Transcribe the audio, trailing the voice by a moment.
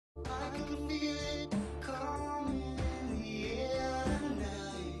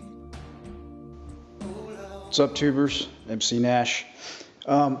What's up, tubers? McNash.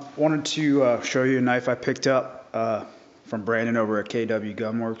 Wanted to show you a knife I picked up from Brandon over at KW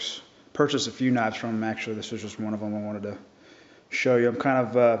Gunworks. Purchased a few knives from him, actually. This was just one of them I wanted to show you. I'm kind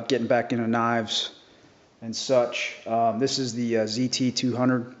of getting back into knives and such. This is the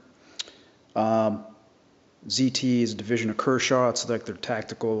ZT200. ZT is a division of Kershaw. It's like their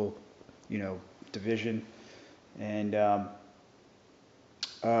tactical, division. And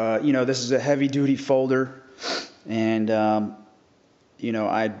this is a heavy-duty folder. And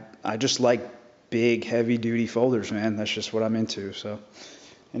I just like big, heavy-duty folders, man. That's just what I'm into. So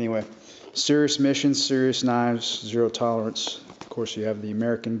anyway, serious missions, serious knives, zero tolerance. Of course, you have the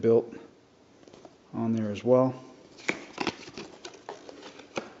American built on there as well.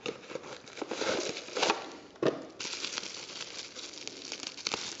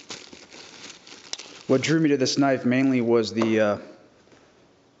 What drew me to this knife mainly was the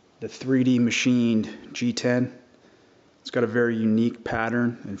 3D machined G10. It's got a very unique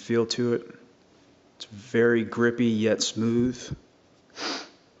pattern and feel to it. It's very grippy yet smooth,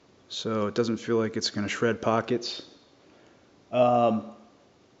 so it doesn't feel like it's going to shred pockets. Let's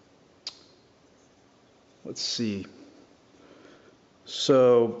see.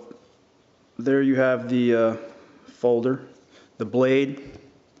 So there you have the folder. The blade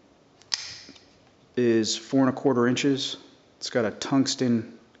is 4 1/4 inches. It's got a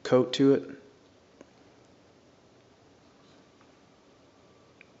tungsten coat to it.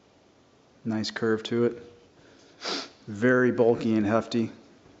 Nice curve to it. Very bulky and hefty.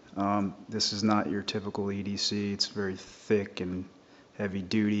 This is not your typical EDC. It's very thick and heavy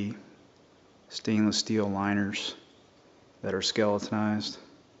duty. Stainless steel liners that are skeletonized.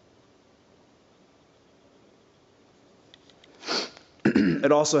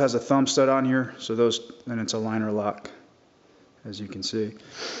 It also has a thumb stud on here, and it's a liner lock, as you can see.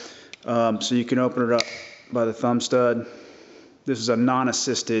 So you can open it up by the thumb stud. This is a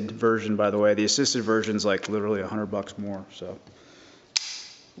non-assisted version, by the way. The assisted version is like literally $100 more. So,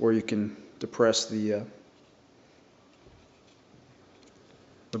 or you can depress the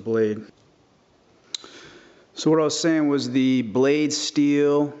blade. So what I was saying was the blade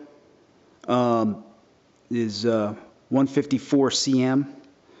steel is 154 cm.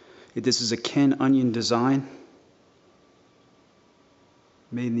 This is a Ken Onion design,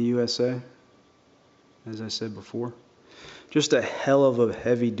 made in the USA, as I said before. Just a hell of a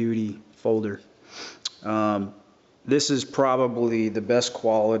heavy-duty folder. This is probably the best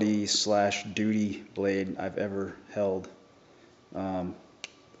quality / duty blade I've ever held. I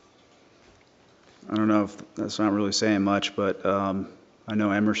don't know if that's not really saying much, but I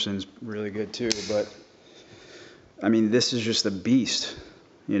know Emerson's really good too. But I mean, this is just a beast,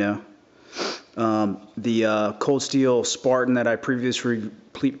 The cold steel Spartan that I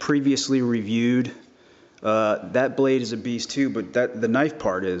previously reviewed. That blade is a beast too, but the knife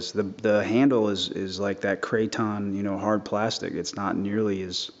part is the handle is like that Kraton, hard plastic. It's not nearly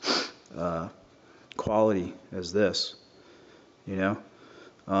as quality as this, and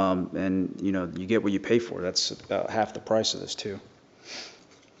you get what you pay for. That's about half the price of this too.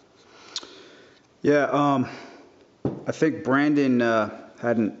 Yeah, I think Brandon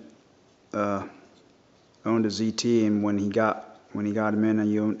hadn't owned a ZT, and when he got him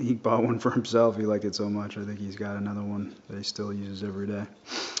in, he bought one for himself. He liked it so much. I think he's got another one that he still uses every day.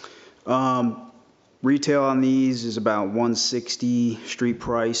 Retail on these is about $160. Street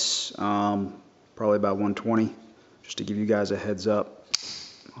price, probably about $120. Just to give you guys a heads up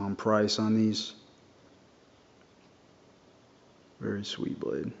on price on these. Very sweet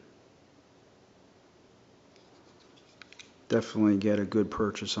blade. Definitely get a good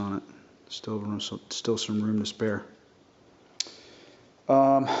purchase on it. Still some room to spare.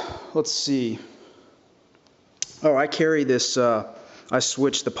 Let's see. Oh, I carry this, I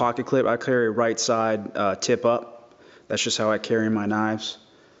switched the pocket clip. I carry right side tip up. That's just how I carry my knives.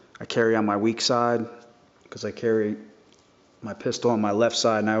 I carry on my weak side because I carry my pistol on my left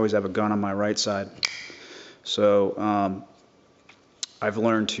side, and I always have a gun on my right side. So I've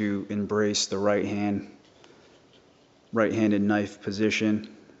learned to embrace the right-handed knife position,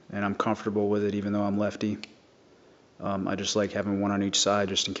 and I'm comfortable with it even though I'm lefty. I just like having one on each side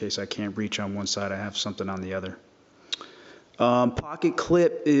just in case I can't reach on one side. I have something on the other. Pocket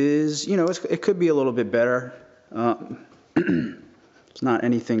clip is, it could be a little bit better. It's not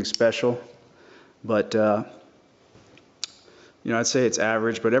anything special, but I'd say it's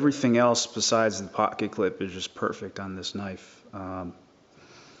average. But everything else besides the pocket clip is just perfect on this knife. I'm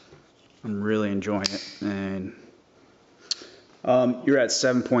really enjoying it, and you're at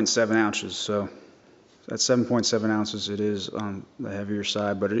 7.7 ounces, so. At 7.7 ounces, it is on the heavier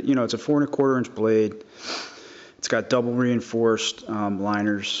side, but it's a 4 1/4 inch blade. It's got double reinforced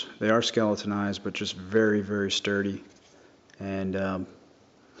liners. They are skeletonized, but just very, very sturdy. And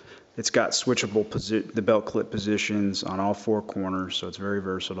it's got switchable the belt clip positions on all four corners, so it's very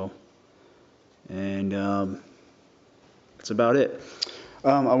versatile. And that's about it.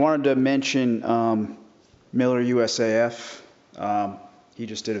 I wanted to mention MILLERUSAF. He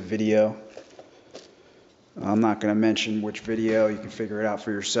just did a video. I'm not going to mention which video. You can figure it out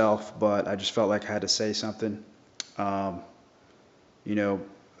for yourself, but I just felt like I had to say something. You know,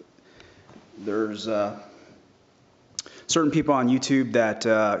 there's certain people on YouTube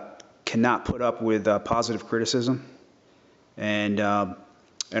that cannot put up with positive criticism and are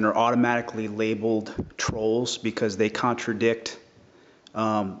automatically labeled trolls because they contradict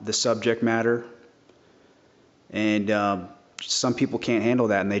the subject matter. And some people can't handle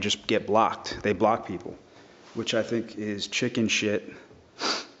that and they just get blocked. They block people, which I think is chicken shit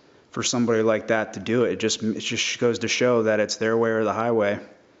for somebody like that to do it. It just goes to show that it's their way or the highway,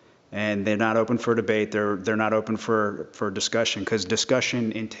 and they're not open for debate. They're not open for discussion, because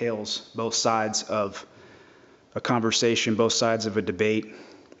discussion entails both sides of a conversation, both sides of a debate.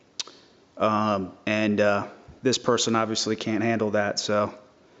 This person obviously can't handle that. So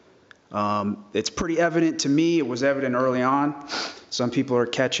it's pretty evident to me. It was evident early on. Some people are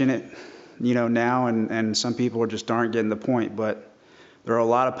catching it, you know, now, and some people just aren't getting the point. But there are a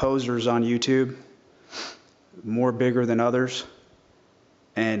lot of posers on YouTube, more bigger than others,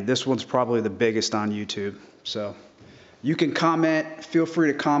 and this one's probably the biggest on YouTube. So you can comment, feel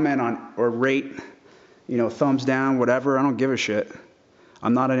free to comment on or rate, you know, thumbs down, whatever. I don't give a shit.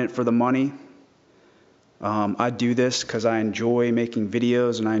 I'm not in it for the money. I do this because I enjoy making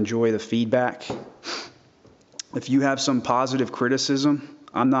videos and I enjoy the feedback. If you have some positive criticism,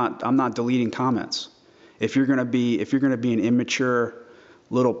 I'm not deleting comments. If you're gonna be an immature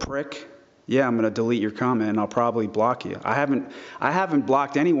little prick, yeah, I'm gonna delete your comment and I'll probably block you. I haven't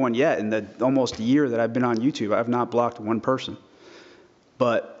blocked anyone yet in the almost year that I've been on YouTube. I've not blocked one person.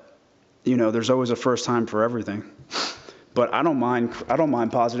 But you know, there's always a first time for everything. But I don't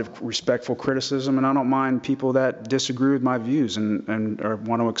mind positive, respectful criticism, and I don't mind people that disagree with my views and or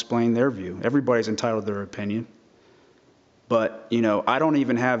want to explain their view. Everybody's entitled to their opinion. But, you know, I don't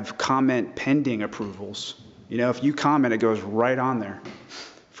even have comment pending approvals. You know, if you comment, it goes right on there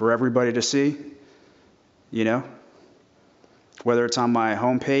for everybody to see, you know, whether it's on my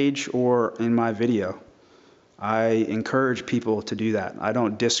homepage or in my video. I encourage people to do that. I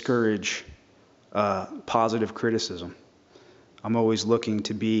don't discourage positive criticism. I'm always looking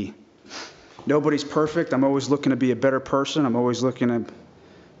to be, nobody's perfect. I'm always looking to be a better person. I'm always looking to,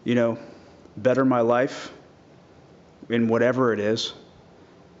 you know, better my life in whatever it is.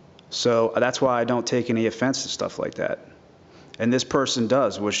 So that's why I don't take any offense to stuff like that. And this person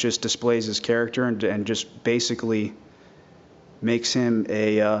does, which just displays his character and just basically makes him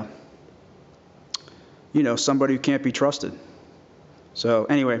a, you know, somebody who can't be trusted. So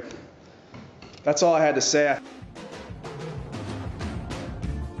anyway, that's all I had to say.